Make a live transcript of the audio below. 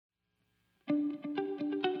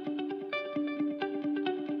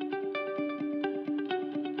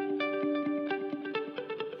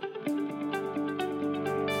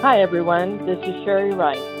Hi, everyone. This is Sherry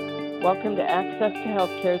Wright. Welcome to Access to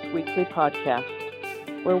Healthcare's weekly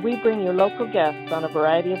podcast, where we bring you local guests on a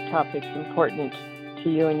variety of topics important to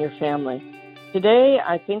you and your family. Today,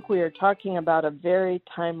 I think we are talking about a very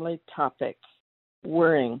timely topic,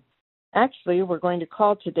 worrying. Actually, we're going to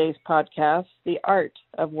call today's podcast The Art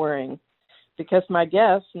of Worrying, because my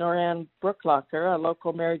guest, Noran Brooklocker, a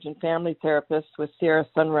local marriage and family therapist with Sierra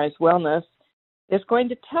Sunrise Wellness, is going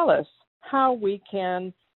to tell us how we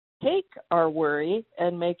can take our worry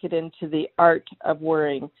and make it into the art of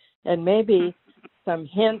worrying, and maybe some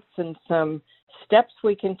hints and some steps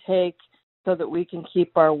we can take so that we can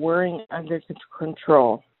keep our worrying under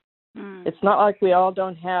control. It's not like we all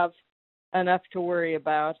don't have enough to worry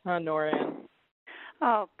about, huh, Noran?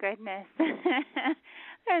 Oh, goodness.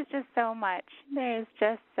 There's just so much. There's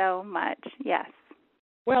just so much, yes.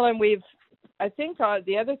 Well, and I think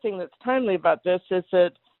the other thing that's timely about this is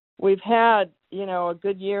that we've had, a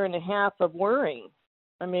good year and a half of worrying.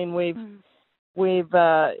 I mean,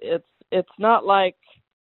 it's not like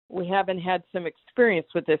we haven't had some experience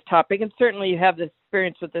with this topic, and certainly you have this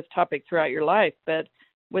experience with this topic throughout your life, but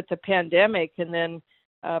with the pandemic, and then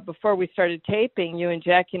before we started taping, you and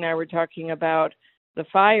Jackie and I were talking about the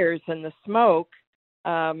fires and the smoke.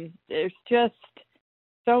 There's just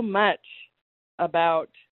so much about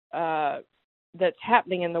that's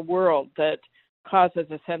happening in the world that causes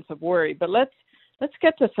a sense of worry. But let's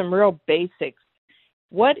get to some real basics.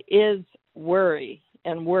 What is worry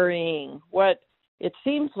and worrying? It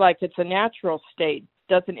seems like it's a natural state.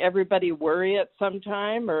 Doesn't everybody worry at some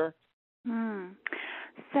time, or?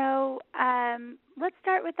 So let's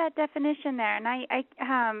start with that definition there. And I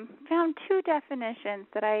found two definitions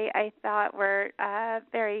that I thought were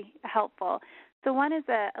very helpful. So one is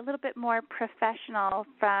a little bit more professional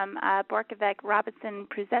from Borkovic, Robinson,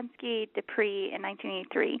 Prusensky, Dupree in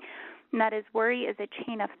 1983. And that is, worry is a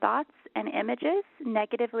chain of thoughts and images,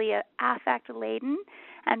 negatively affect-laden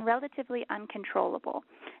and relatively uncontrollable.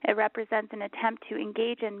 It represents an attempt to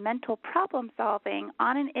engage in mental problem-solving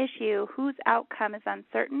on an issue whose outcome is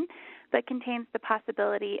uncertain, but contains the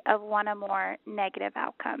possibility of one or more negative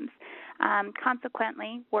outcomes.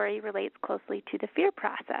 Consequently, worry relates closely to the fear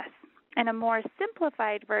process. And a more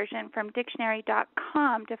simplified version from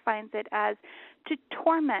dictionary.com defines it as to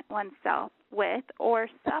torment oneself with or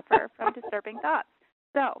suffer from disturbing thoughts.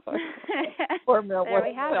 So, there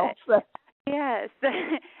we have it. Yes.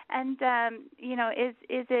 And,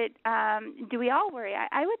 is it, do we all worry?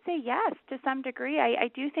 I would say yes, to some degree. I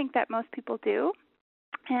do think that most people do.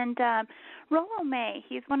 And Rollo May,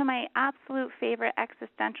 he's one of my absolute favorite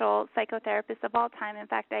existential psychotherapists of all time. In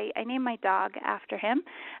fact, I named my dog after him.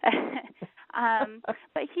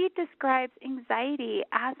 But he describes anxiety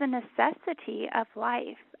as a necessity of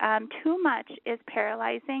life. Too much is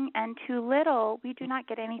paralyzing, and too little, we do not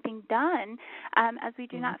get anything done as we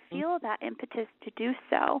do not feel that impetus to do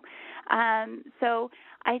so. So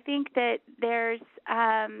I think that there's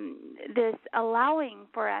this allowing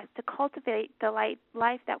for us to cultivate the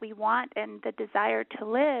life that we want and the desire to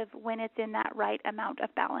live when it's in that right amount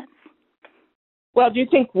of balance. Well, do you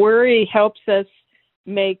think worry helps us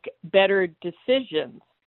make better decisions?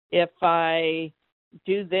 If I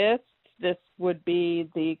do this would be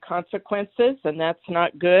the consequences, and that's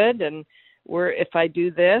not good. And if I do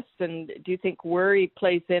this, and do you think worry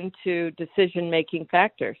plays into decision-making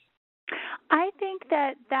factors? I think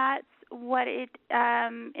that that's what it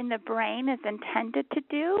in the brain is intended to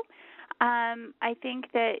do. I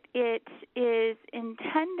think that it is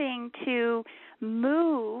intending to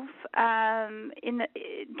move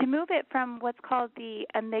it from what's called the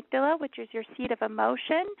amygdala, which is your seat of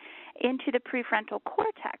emotion, into the prefrontal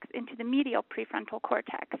cortex, into the medial prefrontal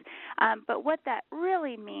cortex. But what that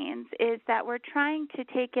really means is that we're trying to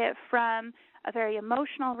take it from a very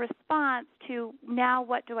emotional response to now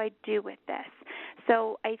what do I do with this?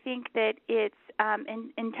 So I think that it's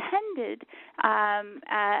intended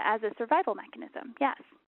as a survival mechanism, yes.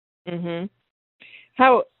 Mm-hmm.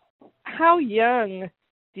 How young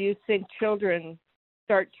do you think children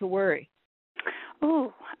start to worry?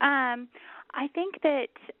 I think that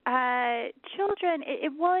children,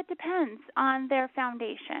 it depends on their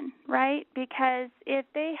foundation, right? Because if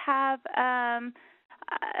they have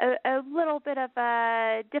a little bit of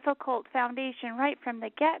a difficult foundation right from the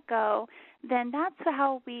get-go, then that's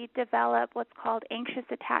how we develop what's called anxious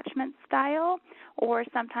attachment style, or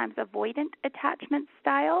sometimes avoidant attachment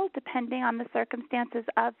style, depending on the circumstances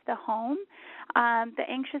of the home. The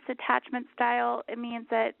anxious attachment style, it means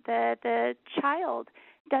that the child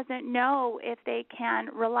doesn't know if they can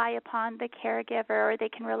rely upon the caregiver or they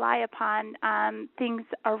can rely upon things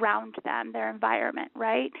around them, their environment,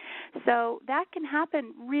 right? So that can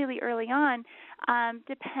happen really early on,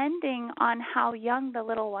 depending on how young the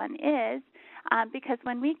little one is. Because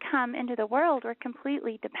when we come into the world, we're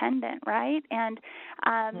completely dependent, right? And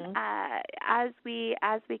as we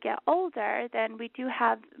get older, then we do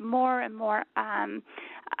have more and more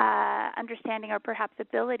understanding or perhaps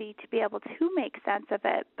ability to be able to make sense of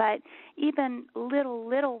it. But even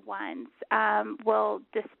little ones will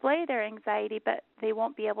display their anxiety, but they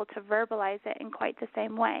won't be able to verbalize it in quite the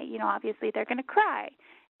same way. You know, obviously they're going to cry,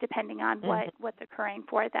 depending on what's occurring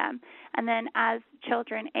for them. And then as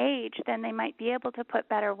children age, then they might be able to put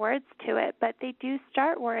better words to it, but they do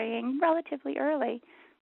start worrying relatively early.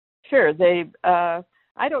 Sure.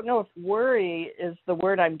 I don't know if worry is the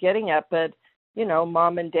word I'm getting at, but, you know,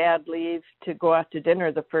 mom and dad leave to go out to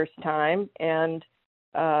dinner the first time, and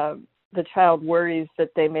the child worries that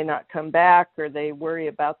they may not come back, or they worry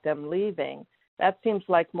about them leaving. That seems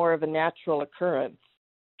like more of a natural occurrence.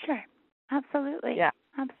 Sure. Absolutely. Yeah.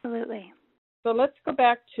 Absolutely. So let's go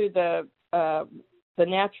back to the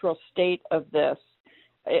natural state of this.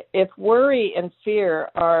 If worry and fear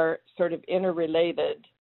are sort of interrelated,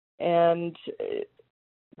 and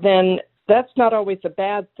then that's not always a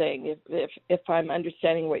bad thing. If I'm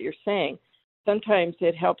understanding what you're saying, sometimes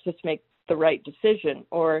it helps us make the right decision,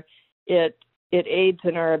 or it aids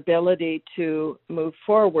in our ability to move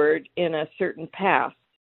forward in a certain path.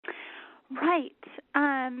 Right.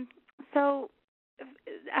 So.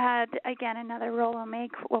 Again, another Rollo May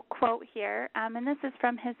quote here, and this is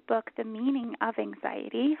from his book, The Meaning of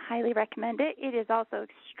Anxiety. Highly recommend it. It is also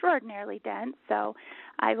extraordinarily dense, so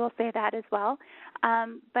I will say that as well.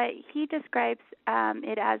 But he describes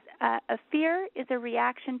it as a fear is a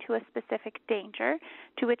reaction to a specific danger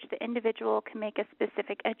to which the individual can make a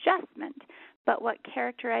specific adjustment. But what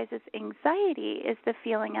characterizes anxiety is the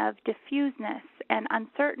feeling of diffuseness and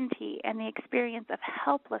uncertainty and the experience of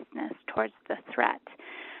helplessness towards the threat.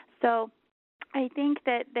 So I think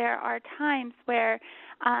that there are times where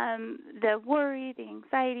the worry, the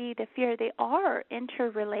anxiety, the fear, they are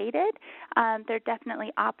interrelated. They're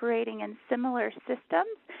definitely operating in similar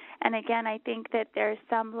systems. And again, I think that there's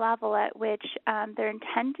some level at which they're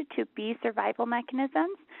intended to be survival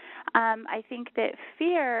mechanisms. I think that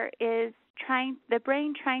fear is the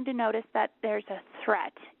brain trying to notice that there's a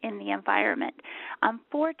threat in the environment.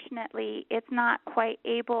 Unfortunately, it's not quite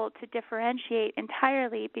able to differentiate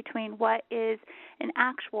entirely between what is an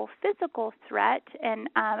actual physical threat and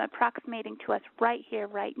approximating to us right here,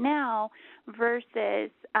 right now, versus,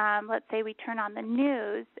 let's say we turn on the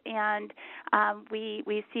news and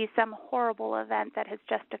we see some horrible event that has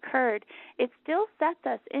just occurred. It still sets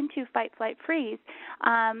us into fight, flight, freeze.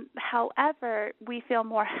 However, we feel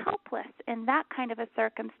more helpless in that kind of a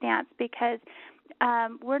circumstance because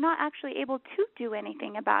we're not actually able to do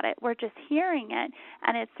anything about it. We're just hearing it,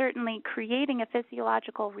 and it's certainly creating a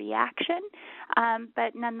physiological reaction.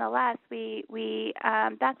 But nonetheless,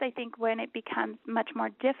 that's, I think, when it becomes much more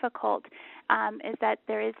difficult, is that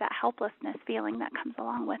there is that helplessness feeling that comes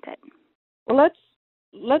along with it. Well,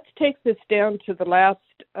 let's take this down to the last,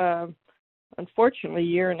 unfortunately,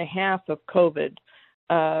 year and a half of COVID.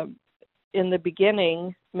 In the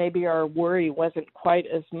beginning, maybe our worry wasn't quite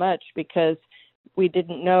as much because we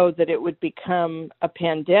didn't know that it would become a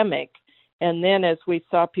pandemic. And then as we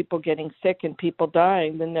saw people getting sick and people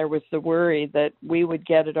dying, then there was the worry that we would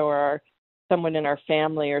get it, or someone in our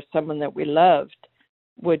family or someone that we loved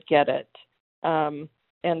would get it.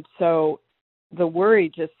 And so the worry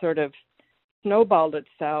just sort of snowballed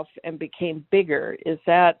itself and became bigger. Is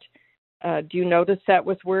that, do you notice that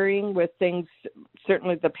with worrying with things,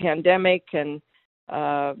 certainly the pandemic and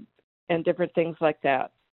different things like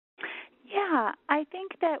that? Yeah, I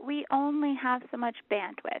think that we only have so much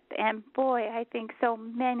bandwidth. And boy, I think so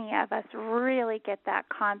many of us really get that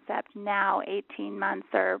concept now, 18 months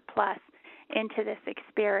or plus into this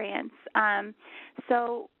experience.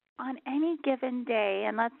 So on any given day,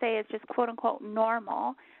 and let's say it's just quote-unquote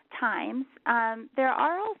normal times, there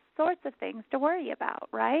are all sorts of things to worry about,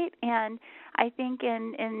 right? And I think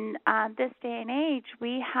in this day and age,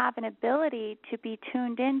 we have an ability to be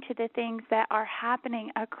tuned into the things that are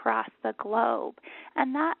happening across the globe.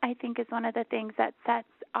 And that, I think, is one of the things that sets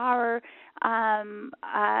our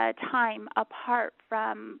time apart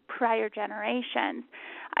from prior generations.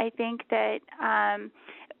 I think that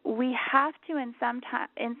we have to, in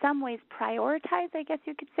some ways, prioritize, I guess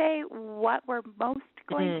you could say, what we're most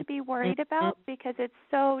going to be worried about, because it's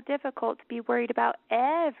so difficult to be worried about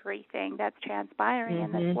everything that's transpiring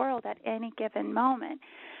in this world at any given moment.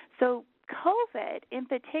 So COVID in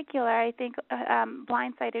particular, I think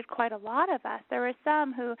blindsided quite a lot of us. There were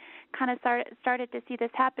some who kind of started to see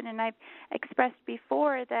this happen, and I've expressed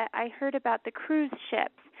before that I heard about the cruise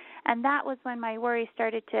ships. And that was when my worry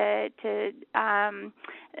started to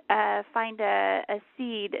find a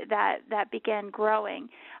seed that began growing.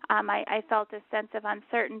 I felt a sense of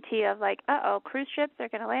uncertainty of like, cruise ships are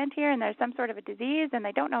going to land here, and there's some sort of a disease, and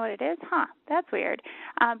they don't know what it is. That's weird.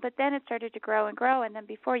 But then it started to grow and grow, and then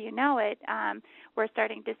before you know it, we're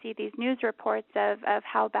starting to see these news reports of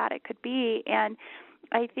how bad it could be. And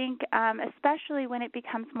I think especially when it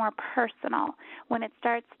becomes more personal, when it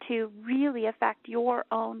starts to really affect your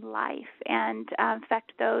own life and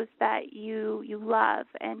affect those that you love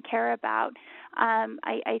and care about,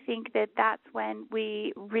 I think that's when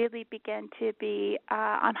we really begin to be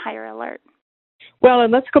on higher alert. Well,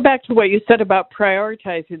 and let's go back to what you said about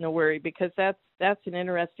prioritizing the worry, because that's an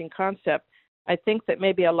interesting concept. I think that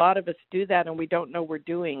maybe a lot of us do that and we don't know we're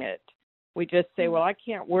doing it. We just say, well, I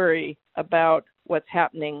can't worry about what's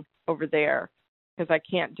happening over there because I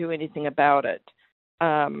can't do anything about it.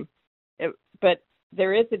 But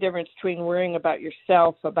there is a difference between worrying about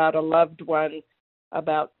yourself, about a loved one,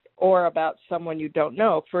 about someone you don't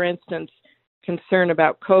know. For instance, concern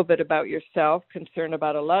about COVID, about yourself, concern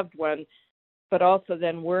about a loved one, but also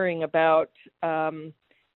then worrying about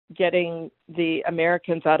getting the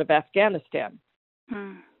Americans out of Afghanistan.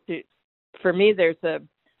 For me, there's a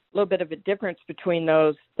little bit of a difference between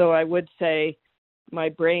those, though I would say my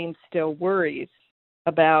brain still worries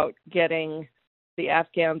about getting the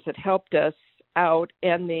Afghans that helped us out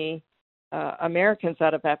and the Americans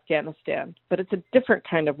out of Afghanistan. But it's a different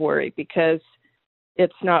kind of worry because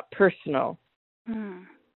it's not personal.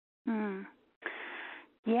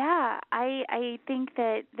 Yeah, I think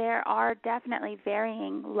that there are definitely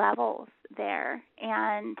varying levels there.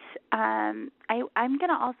 And I'm going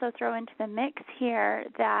to also throw into the mix here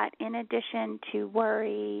that in addition to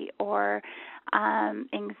worry or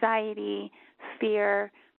anxiety,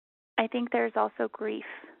 fear, I think there's also grief,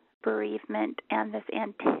 bereavement, and this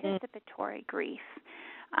anticipatory grief.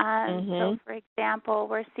 So, for example,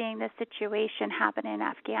 we're seeing this situation happen in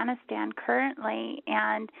Afghanistan currently,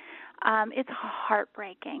 and it's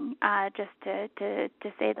heartbreaking, just to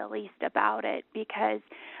say the least about it, because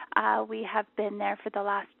we have been there for the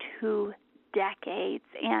last 2 decades,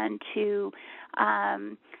 and to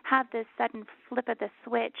have this sudden flip of the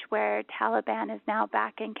switch where Taliban is now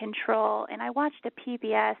back in control. And I watched a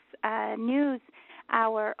PBS news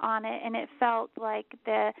hour on it, and it felt like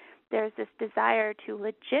there's this desire to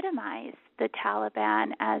legitimize the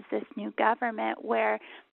Taliban as this new government where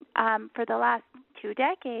for the last 2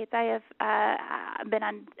 decades, I have been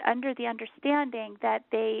under the understanding that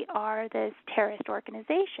they are this terrorist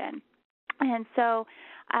organization. And so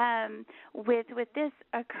with this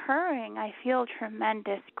occurring, I feel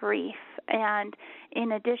tremendous grief. And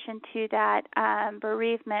in addition to that,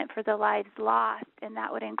 bereavement for the lives lost, and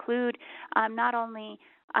that would include not only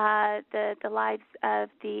the lives of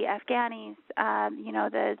the Afghanis,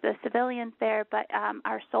 the civilians there, but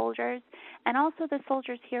our soldiers, and also the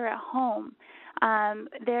soldiers here at home.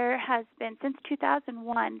 There has been, since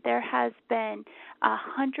 2001, there has been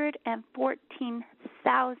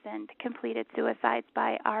 114,000 completed suicides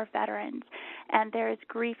by our veterans, and there is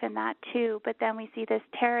grief in that too. But then we see this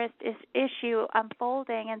terrorist issue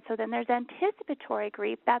unfolding, and so then there's anticipatory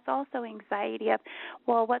grief. That's also anxiety of,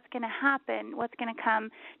 well, what's going to happen? What's going to come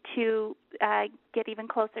to get even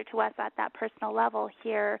closer to us at that personal level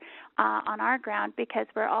here on our ground, because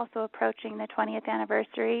we're also approaching the 20th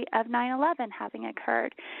anniversary of 9/11 having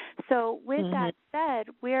occurred. So with that said,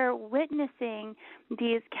 we're witnessing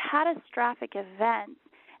these catastrophic events.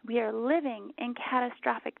 We are living in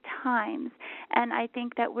catastrophic times, and I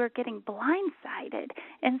think that we're getting blindsided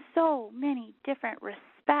in so many different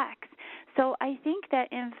respects. So I think that,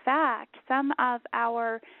 in fact, some of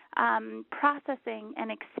our processing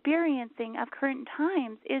and experiencing of current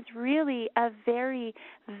times is really a very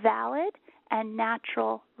valid and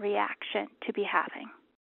natural reaction to be having.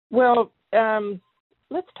 Well,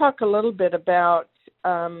 let's talk a little bit about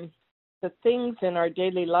the things in our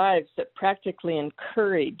daily lives that practically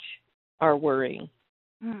encourage our worrying.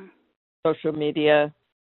 Social media,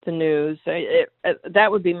 the news,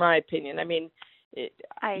 that would be my opinion. I mean,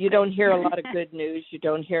 you don't hear a lot of good news. You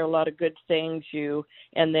don't hear a lot of good things. The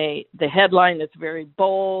headline is very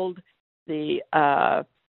bold. The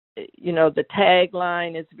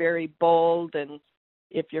tagline is very bold. And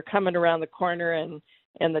if you're coming around the corner and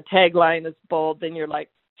the tagline is bold, then you're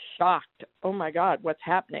like shocked. Oh my God, what's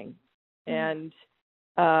happening? And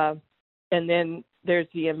then there's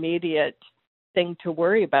the immediate thing to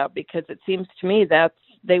worry about, because it seems to me that's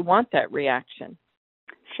they want that reaction.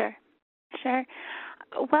 Sure.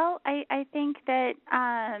 Well, I think that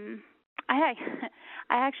I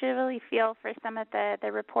I actually really feel for some of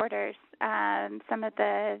the reporters, some of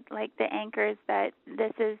the anchors that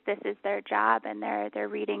this is their job and they're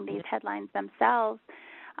reading these headlines themselves.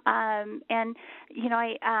 And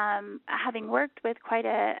I having worked with quite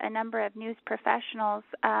a number of news professionals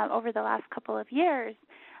over the last couple of years.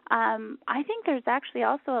 I think there's actually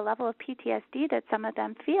also a level of PTSD that some of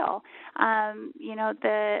them feel.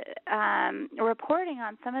 The reporting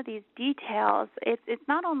on some of these details, it's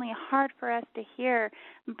not only hard for us to hear,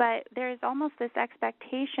 but there's almost this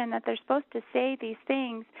expectation that they're supposed to say these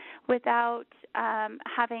things without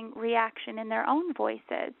having reaction in their own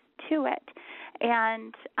voices to it.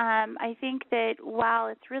 And I think that while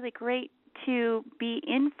it's really great to be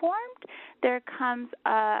informed, there comes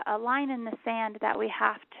a line in the sand that we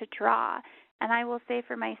have to draw. And I will say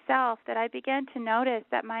for myself that I began to notice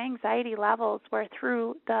that my anxiety levels were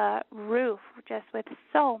through the roof, just with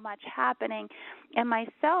so much happening. And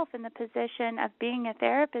myself in the position of being a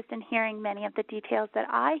therapist and hearing many of the details that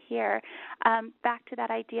I hear, back to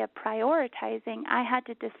that idea of prioritizing, I had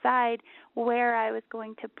to decide where I was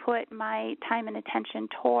going to put my time and attention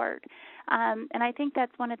toward. And I think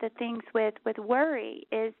that's one of the things with worry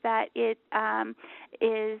is that it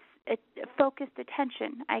is a focused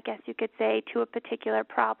attention, I guess you could say, to a particular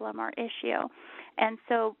problem or issue. And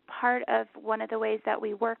so part of one of the ways that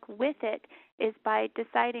we work with it is by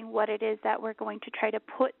deciding what it is that we're going to try to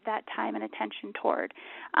put that time and attention toward.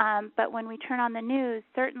 But when we turn on the news,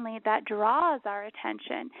 certainly that draws our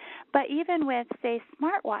attention. But even with, say,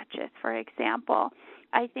 smartwatches, for example,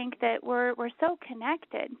 I think that we're so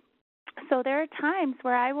connected. So there are times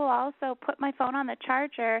where I will also put my phone on the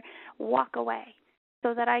charger, walk away,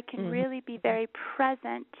 so that I can really be very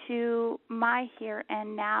present to my here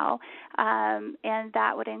and now. And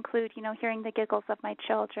that would include, hearing the giggles of my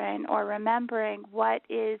children or remembering what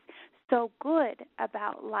is so good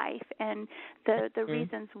about life and the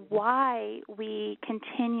reasons why we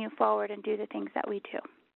continue forward and do the things that we do.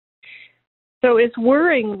 So is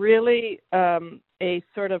worrying really a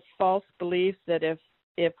sort of false belief that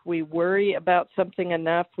if we worry about something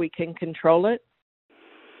enough, we can control it?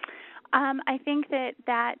 I think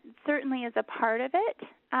that certainly is a part of it.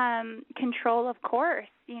 Control, of course.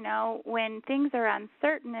 When things are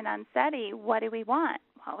uncertain and unsteady, what do we want?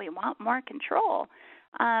 Well, we want more control.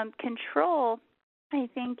 Control, I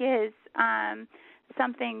think, is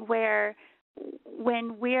something where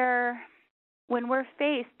when we're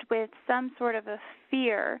faced with some sort of a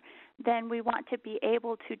fear, then we want to be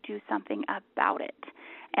able to do something about it.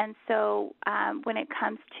 And so when it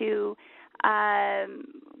comes to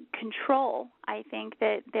control, I think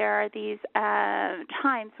that there are these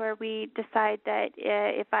times where we decide that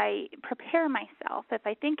if I prepare myself, if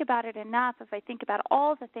I think about it enough, if I think about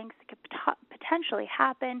all the things that could potentially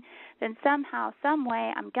happen, then somehow, some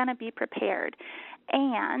way, I'm going to be prepared.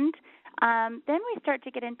 And then we start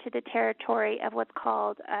to get into the territory of what's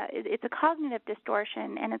called, it's a cognitive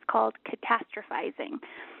distortion, and it's called catastrophizing.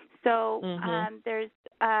 So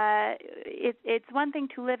it's one thing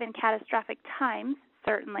to live in catastrophic times,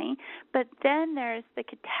 certainly, but then there's the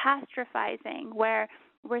catastrophizing where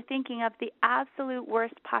we're thinking of the absolute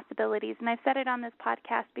worst possibilities. And I've said it on this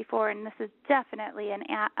podcast before, and this is definitely an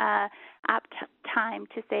apt time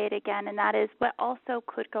to say it again, and that is what also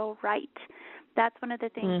could go right. That's one of the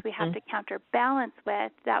things we have to counterbalance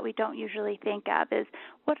with that we don't usually think of is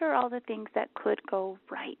what are all the things that could go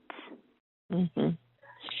right?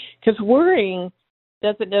 Because worrying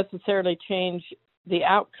doesn't necessarily change the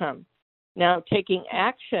outcome. Now, taking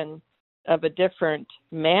action of a different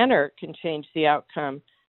manner can change the outcome,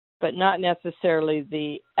 but not necessarily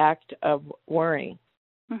the act of worrying.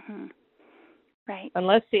 Right.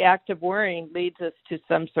 Unless the act of worrying leads us to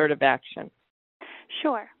some sort of action.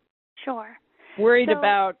 Sure. Worried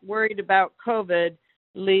about COVID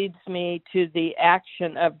leads me to the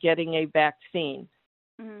action of getting a vaccine.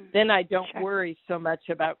 Then I don't worry so much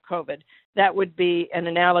about COVID. That would be an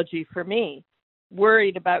analogy for me.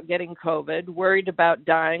 Worried about getting COVID, worried about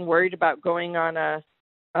dying, worried about going on a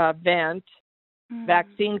vent.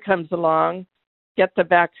 Vaccine comes along, get the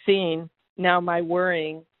vaccine. Now my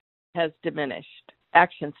worrying has diminished.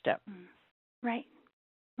 Action step. Right.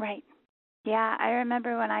 Yeah, I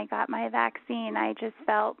remember when I got my vaccine, I just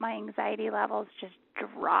felt my anxiety levels just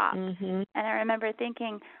drop. And I remember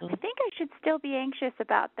thinking, I think I should still be anxious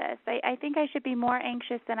about this. I think I should be more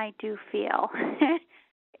anxious than I do feel.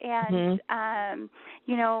 And,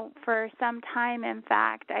 for some time, in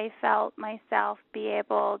fact, I felt myself be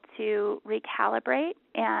able to recalibrate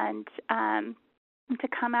and to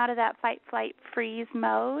come out of that fight, flight, freeze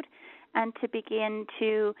mode and to begin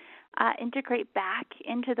to integrate back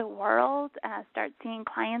into the world, start seeing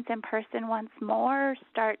clients in person once more,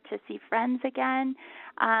 start to see friends again.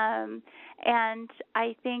 And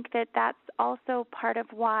I think that that's also part of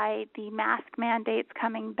why the mask mandates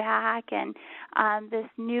coming back and this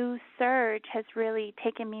new surge has really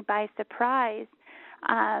taken me by surprise.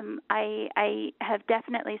 I have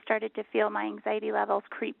definitely started to feel my anxiety levels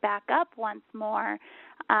creep back up once more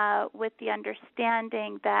with the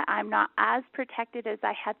understanding that I'm not as protected as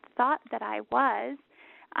I had thought that I was.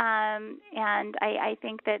 And I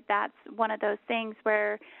think that that's one of those things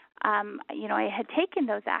where, I had taken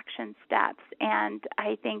those action steps, and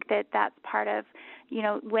I think that that's part of,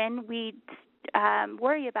 when we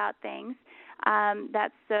worry about things,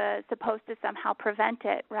 that's supposed to somehow prevent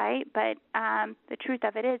it, right? But the truth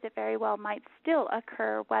of it is it very well might still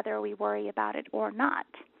occur whether we worry about it or not.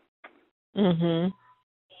 Mm-hmm.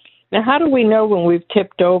 Now, how do we know when we've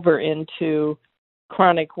tipped over into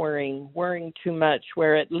chronic worrying too much,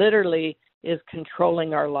 where it literally is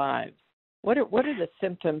controlling our lives? What are the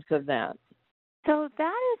symptoms of that? So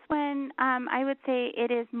that is when I would say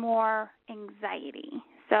it is more anxiety.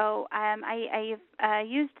 So I've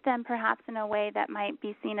used them perhaps in a way that might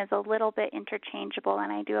be seen as a little bit interchangeable,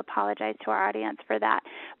 and I do apologize to our audience for that.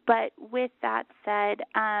 But with that said,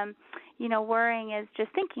 worrying is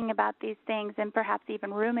just thinking about these things and perhaps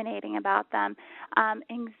even ruminating about them.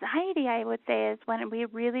 Anxiety, I would say, is when we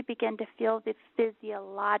really begin to feel the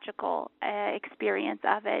physiological experience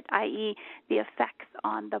of it, i.e. the effects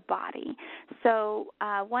on the body. So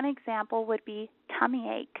one example would be tummy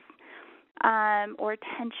aches. Or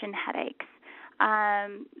tension headaches.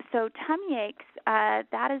 So tummy aches,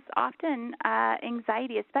 that is often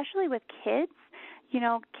anxiety, especially with kids.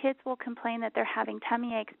 Kids will complain that they're having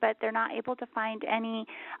tummy aches, but they're not able to find any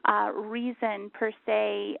reason per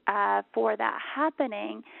se for that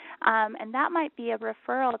happening. And that might be a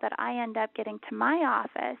referral that I end up getting to my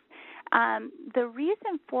office. The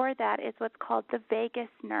reason for that is what's called the vagus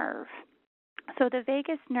nerve. So the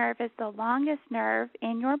vagus nerve is the longest nerve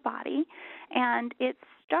in your body, and it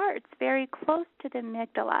starts very close to the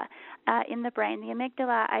amygdala in the brain. The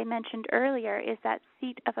amygdala, I mentioned earlier, is that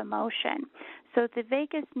seat of emotion. So the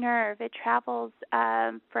vagus nerve, it travels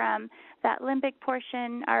from that limbic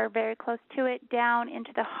portion, or very close to it, down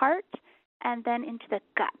into the heart and then into the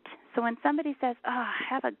gut. So when somebody says, I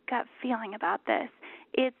have a gut feeling about this,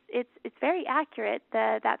 it's very accurate,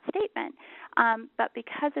 that statement. But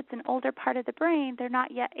because it's an older part of the brain, they're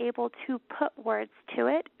not yet able to put words to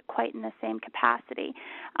it quite in the same capacity.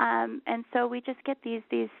 And so we just get these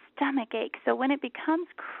stomach aches. So when it becomes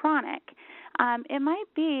chronic, it might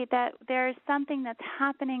be that there's something that's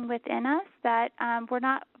happening within us that we're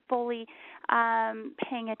not fully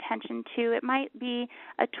paying attention to. It might be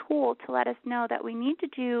a tool to let us know that we need to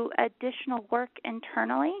do additional work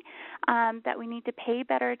internally, that we need to pay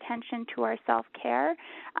better attention to our self-care.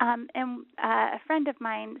 And a friend of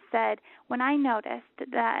mine said, when I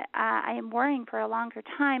noticed that I am worrying for a longer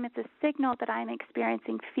time, it's a signal that I'm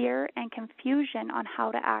experiencing fear and confusion on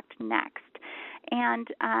how to act next. And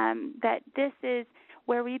that this is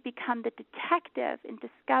where we become the detective in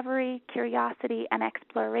discovery, curiosity, and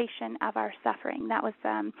exploration of our suffering. That was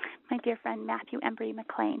my dear friend Matthew Embry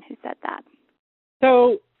McLean who said that.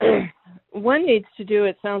 So one needs to do,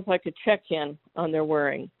 it sounds like, a check-in on their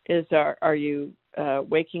worrying. Are you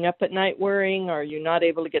waking up at night worrying? Are you not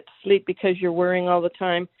able to get to sleep because you're worrying all the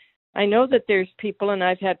time? I know that there's people, and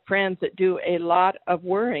I've had friends that do a lot of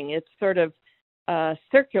worrying. It's sort of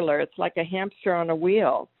circular. It's like a hamster on a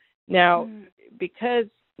wheel. Now, because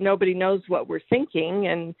nobody knows what we're thinking,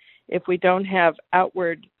 and if we don't have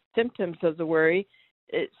outward symptoms of the worry,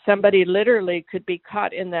 somebody literally could be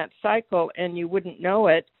caught in that cycle and you wouldn't know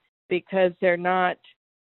it because they're not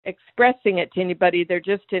expressing it to anybody. They're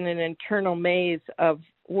just in an internal maze of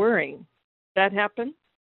worrying. Does that happen?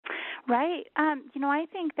 Right. I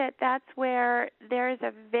think that that's where there is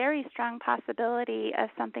a very strong possibility of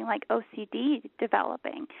something like OCD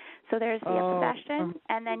developing. So there's the obsession,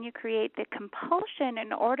 and then you create the compulsion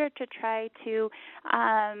in order to try to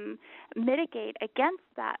mitigate against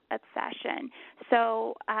that obsession.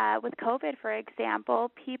 So with COVID, for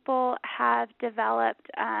example, people have developed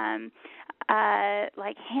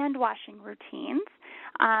like hand washing routines,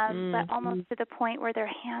 but almost to the point where their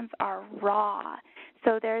hands are raw.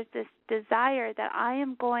 So there's this desire that I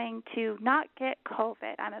am going to not get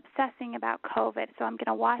COVID. I'm obsessing about COVID, so I'm going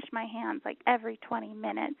to wash my hands like every 20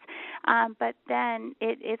 minutes. But then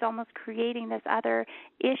it is almost creating this other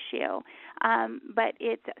issue. But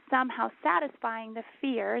it's somehow satisfying the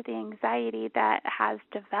fear, the anxiety that has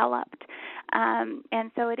developed.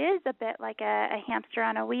 And so it is a bit like a hamster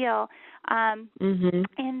on a wheel,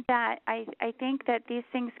 in that I think that these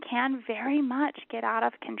things can very much get out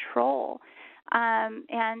of control.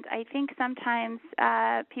 And I think sometimes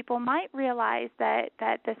people might realize that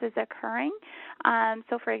this is occurring.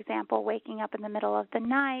 So, for example, waking up in the middle of the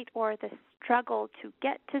night, or the struggle to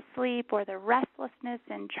get to sleep, or the restlessness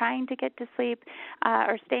in trying to get to sleep,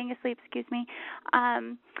 or staying asleep,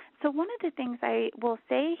 so one of the things I will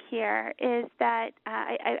say here is that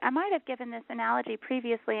I might have given this analogy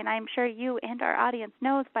previously, and I'm sure you and our audience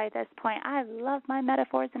knows by this point, I love my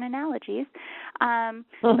metaphors and analogies.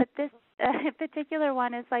 But this particular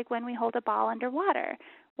one is like when we hold a ball underwater.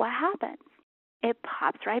 What happens? It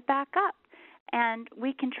pops right back up. And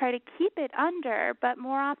we can try to keep it under, but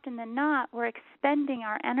more often than not, we're expending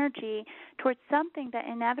our energy towards something that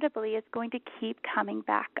inevitably is going to keep coming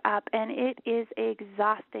back up, and it is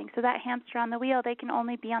exhausting. So that hamster on the wheel, they can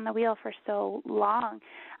only be on the wheel for so long.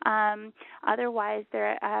 Otherwise,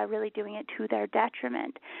 they're really doing it to their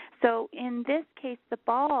detriment. So in this case, the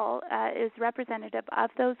ball is representative of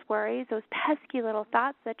those worries, those pesky little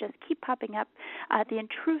thoughts that just keep popping up, the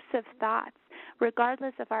intrusive thoughts,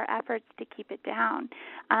 regardless of our efforts to keep it down.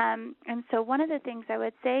 And so one of the things I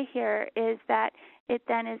would say here is that it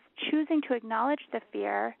then is choosing to acknowledge the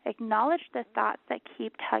fear, acknowledge the thoughts that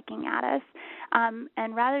keep tugging at us,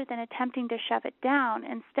 and rather than attempting to shove it down,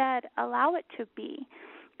 instead allow it to be.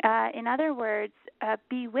 In other words,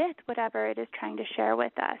 be with whatever it is trying to share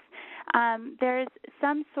with us. There's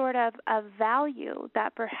some sort of a value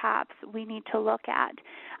that perhaps we need to look at.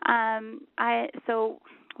 So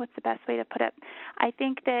what's the best way to put it? I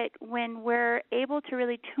think that when we're able to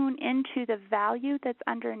really tune into the value that's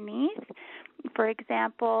underneath, for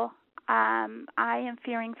example, I am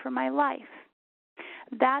fearing for my life.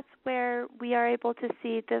 That's where we are able to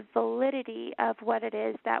see the validity of what it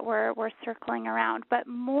is that we're circling around. But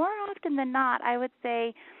more often than not, I would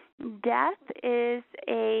say death is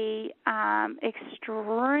a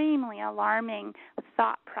extremely alarming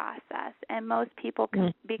thought process, and most people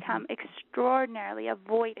can become extraordinarily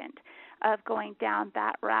avoidant of going down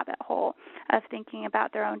that rabbit hole of thinking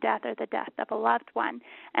about their own death or the death of a loved one.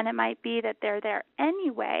 And it might be that they're there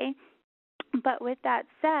anyway, but with that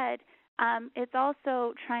said, it's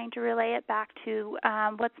also trying to relay it back to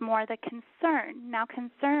what's more the concern. Now,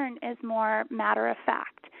 concern is more matter of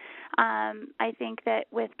fact. I think that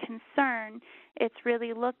with concern, it's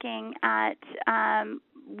really looking at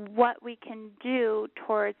what we can do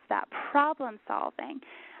towards that problem solving.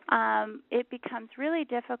 It becomes really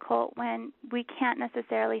difficult when we can't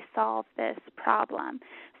necessarily solve this problem.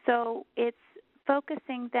 So it's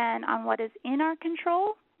focusing then on what is in our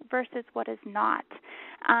control versus what is not.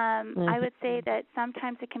 I would say that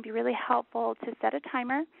sometimes it can be really helpful to set a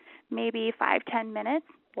timer, maybe 5-10 minutes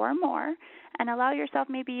or more, and allow yourself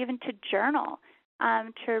maybe even to journal,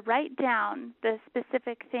 to write down the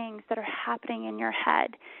specific things that are happening in your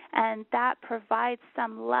head, and that provides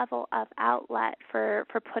some level of outlet for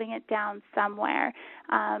putting it down somewhere,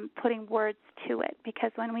 putting words to it,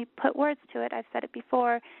 because when we put words to it, I've said it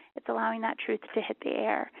before, it's allowing that truth to hit the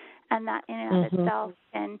air, and that in and of itself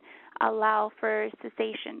can allow for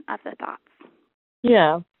cessation of the thoughts.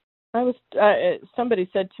 Yeah. Somebody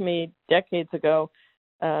said to me decades ago,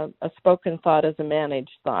 a spoken thought is a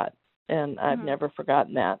managed thought, and I've never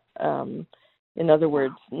forgotten that. In other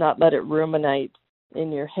words, not let it ruminate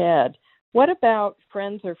in your head. What about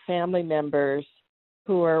friends or family members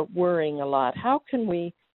who are worrying a lot? How can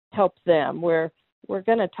we help them? We're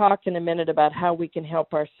going to talk in a minute about how we can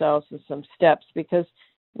help ourselves with some steps, because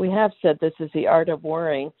we have said this is the art of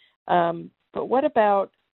worrying. But what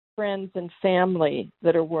about friends and family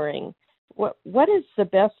that are worrying? What is the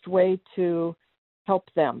best way to help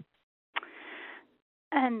them?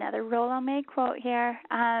 Another Rollo May quote here.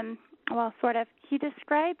 He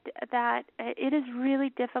described that it is really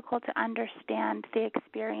difficult to understand the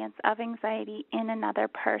experience of anxiety in another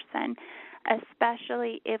person,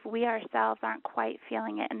 especially if we ourselves aren't quite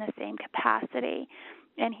feeling it in the same capacity.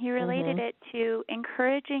 And he related it to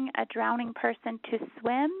encouraging a drowning person to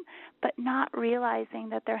swim, but not realizing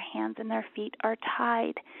that their hands and their feet are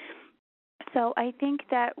tied. So I think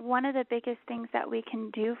that one of the biggest things that we can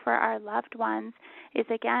do for our loved ones is,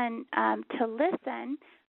 again, to listen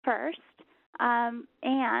first,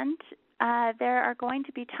 and there are going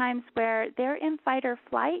to be times where they're in fight or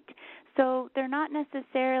flight, so they're not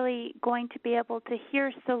necessarily going to be able to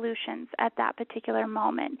hear solutions at that particular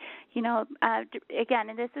moment. Again,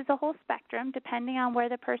 and this is a whole spectrum depending on where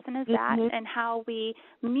the person is at and how we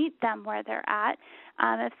meet them where they're at.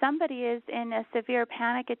 If somebody is in a severe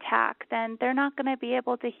panic attack, then they're not going to be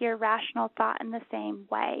able to hear rational thought in the same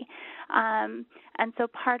way. And so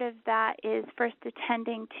part of that is first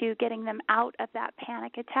attending to getting them out of that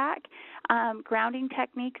panic attack. Grounding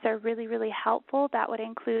techniques are really, really helpful. That would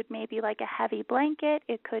include maybe like a heavy blanket.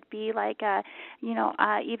 It could be like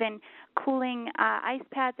even cooling ice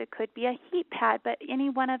pads. It could be a heat pad. But any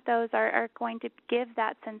one of those are going to give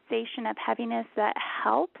that sensation of heaviness that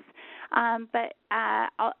helps. But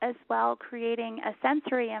as well, creating a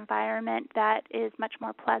sensory environment that is much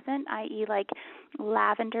more pleasant, i.e. like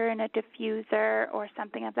lavender in a diffuser or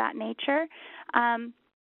something of that nature.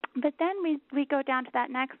 But then we go down to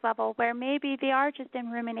that next level where maybe they are just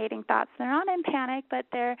in ruminating thoughts. They're not in panic, but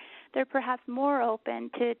they're perhaps more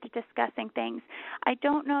open to discussing things. I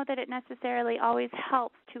don't know that it necessarily always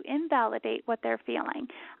helps to invalidate what they're feeling,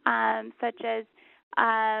 such as,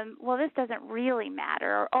 well, this doesn't really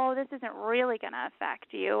matter, or, oh, this isn't really going to affect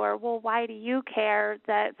you, or, well, why do you care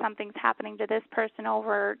that something's happening to this person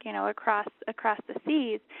over, across the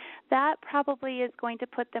seas? That probably is going to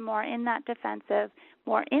put them more in that defensive,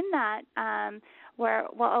 more in that where,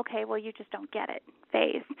 well, okay, well, you just don't get it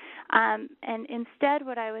phase. And instead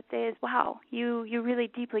what I would say is, wow, you really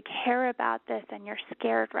deeply care about this and you're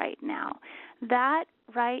scared right now. That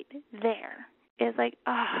right there is like,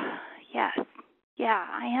 oh, yes. Yeah,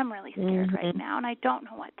 I am really scared right now, and I don't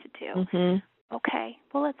know what to do. Okay,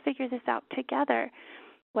 well, let's figure this out together.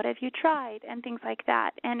 What have you tried? And things like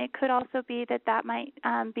that. And it could also be that might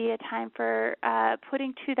be a time for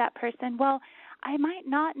putting to that person, well, I might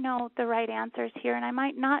not know the right answers here, and I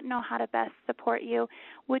might not know how to best support you.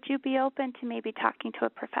 Would you be open to maybe talking to a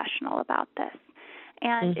professional about this?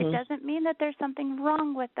 And it doesn't mean that there's something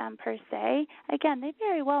wrong with them per se. Again, they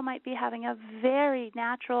very well might be having a very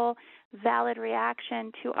natural, valid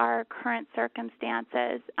reaction to our current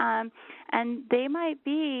circumstances. And they might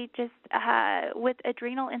be just with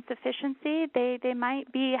adrenal insufficiency, they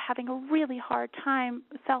might be having a really hard time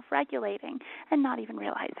self-regulating and not even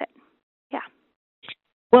realize it. Yeah.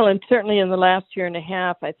 Well, and certainly in the last year and a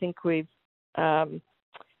half, I think we've, I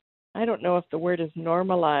don't know if the word is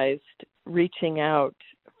normalized, reaching out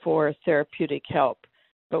for therapeutic help,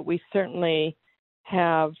 but we certainly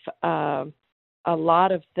have a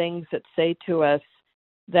lot of things that say to us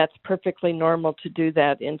that's perfectly normal to do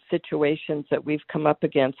that in situations that we've come up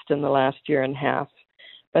against in the last year and a half.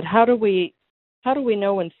 But how do we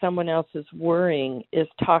know when someone else's worrying is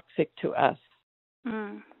toxic to us?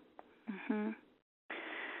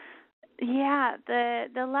 Yeah,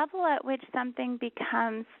 the level at which something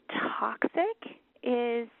becomes toxic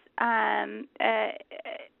is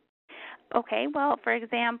okay. Well, for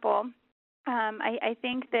example, I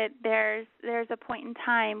think that there's a point in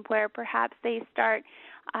time where perhaps they start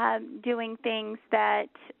doing things that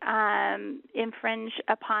infringe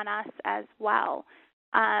upon us as well.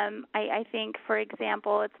 I think, for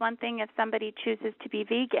example, it's one thing if somebody chooses to be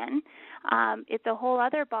vegan. It's a whole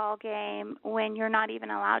other ball game when you're not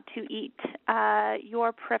even allowed to eat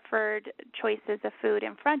your preferred choices of food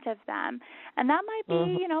in front of them. And that might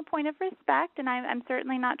be, point of respect, and I'm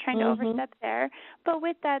certainly not trying to overstep there. But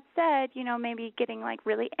with that said, maybe getting like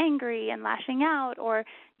really angry and lashing out, or,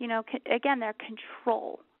 again, their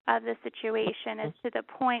control of the situation is to the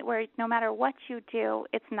point where no matter what you do,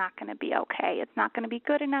 it's not going to be okay. It's not going to be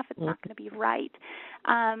good enough. It's not going to be right.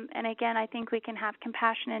 And again, I think we can have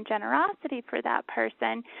compassion and generosity for that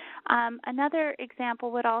person. Another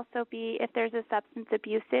example would also be if there's a substance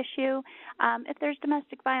abuse issue, if there's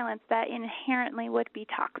domestic violence, that inherently would be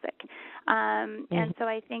toxic. And so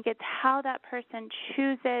I think it's how that person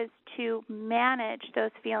chooses to manage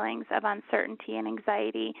those feelings of uncertainty and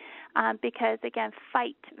anxiety, because, again,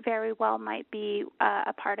 fight very well might be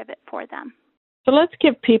a part of it for them. So let's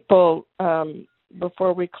give people,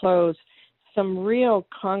 before we close, some real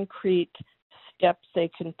concrete steps they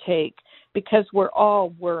can take, because we're all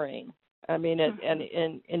worrying. I mean,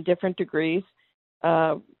 in different degrees,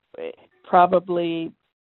 probably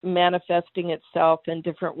manifesting itself in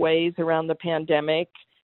different ways around the pandemic,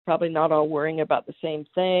 probably not all worrying about the same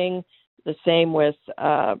thing. The same with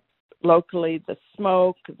locally, the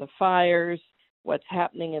smoke, the fires, what's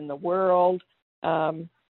happening in the world.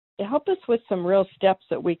 Help us with some real steps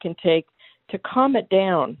that we can take to calm it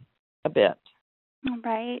down a bit.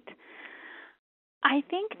 Right. I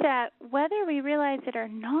think that whether we realize it or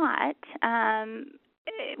not,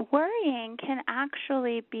 worrying can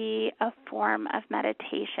actually be a form of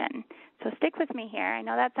meditation. So stick with me here. I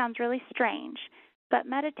know that sounds really strange, but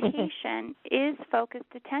meditation is focused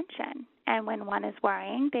attention. And when one is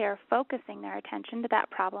worrying, they are focusing their attention to that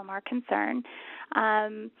problem or concern.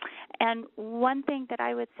 And one thing that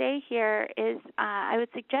I would say here is I would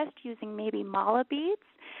suggest using maybe mala beads.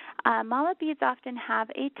 Mala beads often have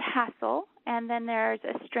a tassel, and then there's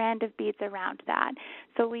a strand of beads around that.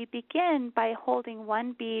 So we begin by holding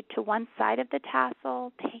one bead to one side of the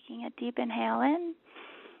tassel, taking a deep inhale in,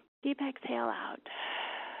 deep exhale out.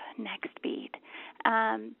 Next bead.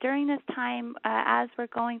 During this time, as we're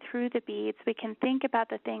going through the beads, we can think about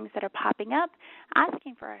the things that are popping up,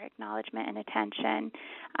 asking for our acknowledgement and attention.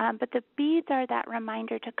 But the beads are that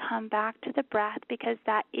reminder to come back to the breath, because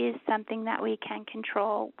that is something that we can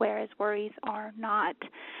control, whereas worries are not.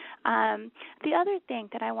 The other thing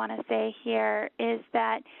that I want to say here is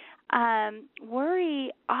that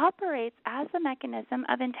worry operates as a mechanism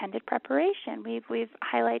of intended preparation. We've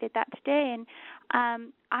highlighted that today,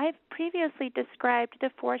 and I've previously described the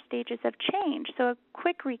 4 stages of change. So a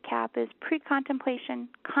quick recap is pre-contemplation,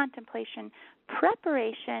 contemplation,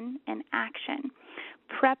 preparation, and action.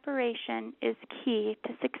 Preparation is key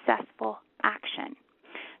to successful action.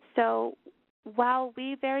 So while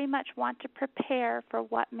we very much want to prepare for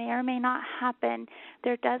what may or may not happen,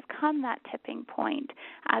 there does come that tipping point,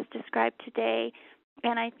 as described today.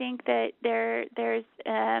 And I think that there's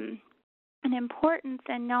an importance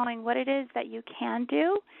in knowing what it is that you can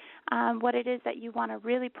do, what it is that you want to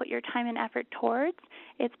really put your time and effort towards.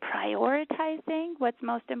 It's prioritizing what's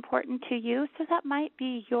most important to you. So that might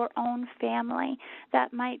be your own family.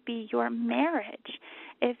 That might be your marriage.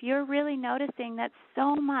 If you're really noticing that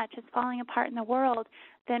so much is falling apart in the world,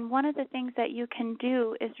 then one of the things that you can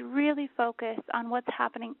do is really focus on what's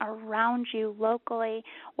happening around you locally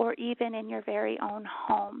or even in your very own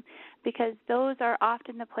home, because those are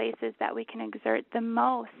often the places that we can exert the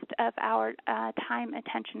most of our time,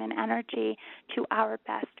 attention, and energy to our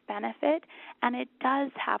best benefit, and it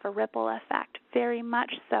does have a ripple effect, very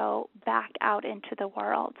much so, back out into the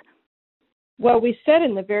world. Well, we said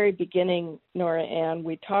in the very beginning, Nora Ann,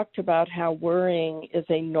 we talked about how worrying is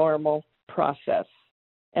a normal process.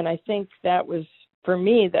 And I think that was, for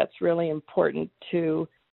me, that's really important to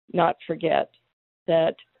not forget,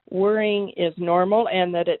 that worrying is normal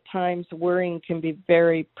and that at times worrying can be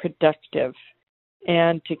very productive.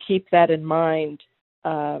 And to keep that in mind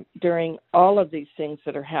during all of these things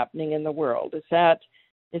that are happening in the world. Is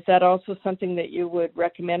that also something that you would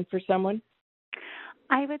recommend for someone?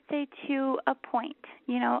 I would say to a point.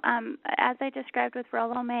 As I described with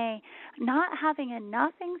Rollo May, not having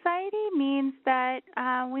enough anxiety means that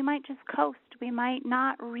we might just coast. We might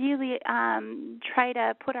not really try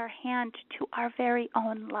to put our hand to our very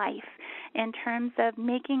own life in terms of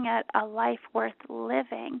making it a life worth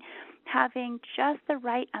living. Having just the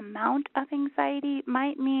right amount of anxiety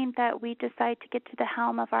might mean that we decide to get to the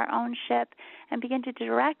helm of our own ship and begin to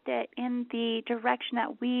direct it in the direction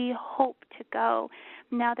that we hope to go.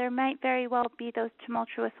 Now, there might very well be those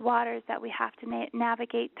tumultuous waters that we have to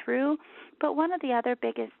navigate through, but one of the other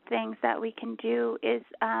biggest things that we can do is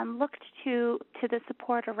look to the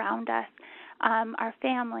support around us, our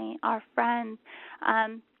family, our friends.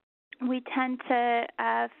 We tend to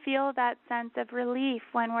feel that sense of relief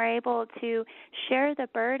when we're able to share the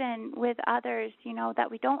burden with others, that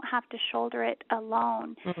we don't have to shoulder it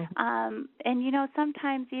alone. Mm-hmm. And,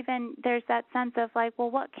 sometimes even there's that sense of like, well,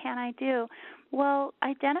 what can I do? Well,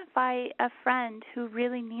 identify a friend who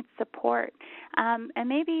really needs support, and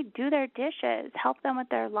maybe do their dishes, help them with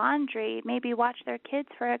their laundry, maybe watch their kids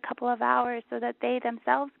for a couple of hours so that they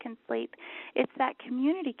themselves can sleep. It's that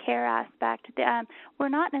community care aspect. We're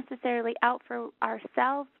not necessarily out for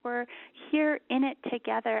ourselves. We're here in it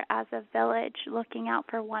together as a village, looking out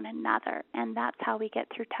for one another, and that's how we get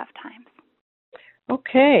through tough times.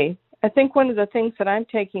 Okay. I think one of the things that I'm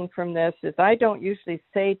taking from this is I don't usually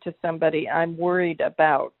say to somebody, I'm worried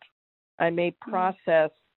about. I may process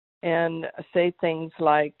and say things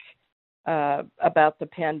like about the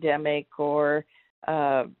pandemic or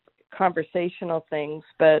conversational things.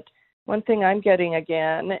 But one thing I'm getting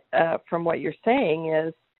again from what you're saying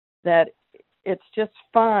is that it's just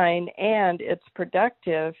fine and it's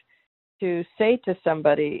productive to say to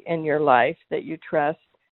somebody in your life that you trust,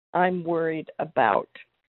 I'm worried about,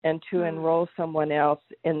 and to enroll someone else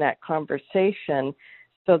in that conversation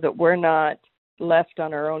so that we're not left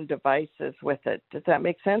on our own devices with it. Does that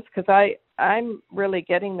make sense? Because I'm really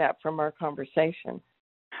getting that from our conversation.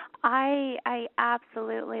 I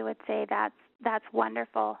absolutely would say that's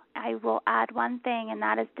wonderful. I will add one thing, and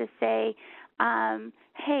that is to say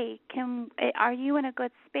hey, are you in a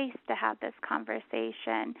good space to have this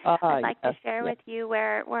conversation? I'd like to share with you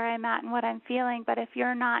where I'm at and what I'm feeling, but if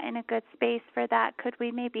you're not in a good space for that, could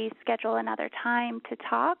we maybe schedule another time to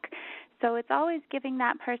talk? So it's always giving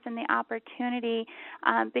that person the opportunity,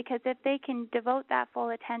 because if they can devote that full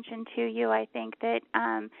attention to you, I think that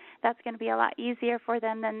that's going to be a lot easier for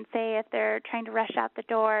them than, say, if they're trying to rush out the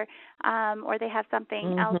door or they have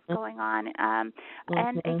something else going on.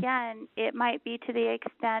 And again, it might be to the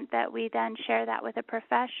extent that we then share that with a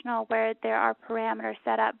professional where there are parameters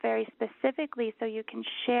set up very specifically so you can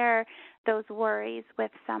share those worries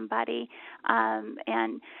with somebody.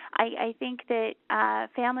 And I think that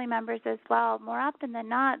family members as well, more often than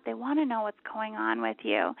not, they want to know what's going on with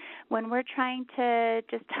you. When we're trying to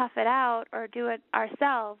just tough it out or do it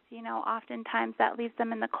ourselves, oftentimes that leaves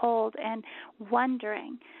them in the cold and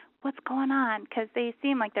wondering what's going on, because they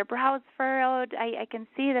seem like their brows furrowed. I can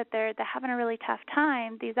see that they're having a really tough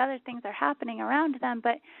time. These other things are happening around them,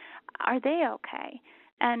 but are they okay?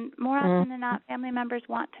 And more often than not, family members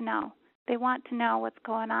want to know. They want to know what's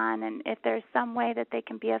going on and if there's some way that they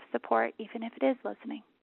can be of support, even if it is listening.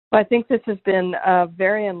 Well, I think this has been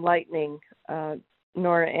very enlightening,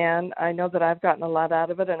 Nora Ann. I know that I've gotten a lot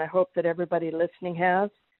out of it, and I hope that everybody listening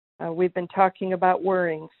has. We've been talking about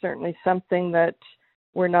worrying, certainly something that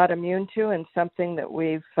we're not immune to and something that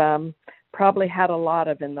we've probably had a lot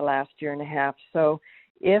of in the last year and a half. So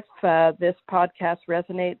if this podcast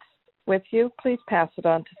resonates with you, please pass it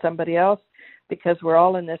on to somebody else, because we're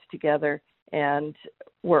all in this together and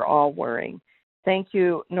we're all worrying. Thank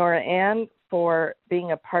you, Nora Ann, for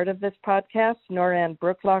being a part of this podcast. Nora Ann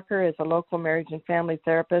Brooklocker is a local marriage and family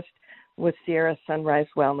therapist with Sierra Sunrise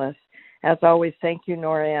Wellness. As always, thank you,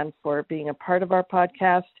 Nora Ann, for being a part of our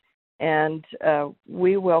podcast, and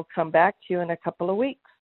we will come back to you in a couple of weeks.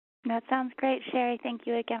 That sounds great, Sherry. Thank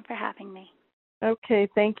you again for having me. Okay,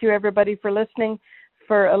 thank you, everybody, for listening.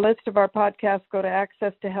 For a list of our podcasts, go to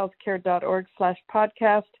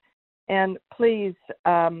accesstohealthcare.org/podcast, and please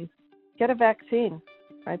get a vaccine.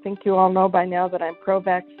 I think you all know by now that I'm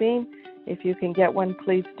pro-vaccine. If you can get one,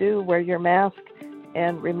 please do. Wear your mask,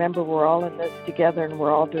 and remember, we're all in this together, and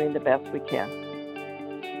we're all doing the best we can.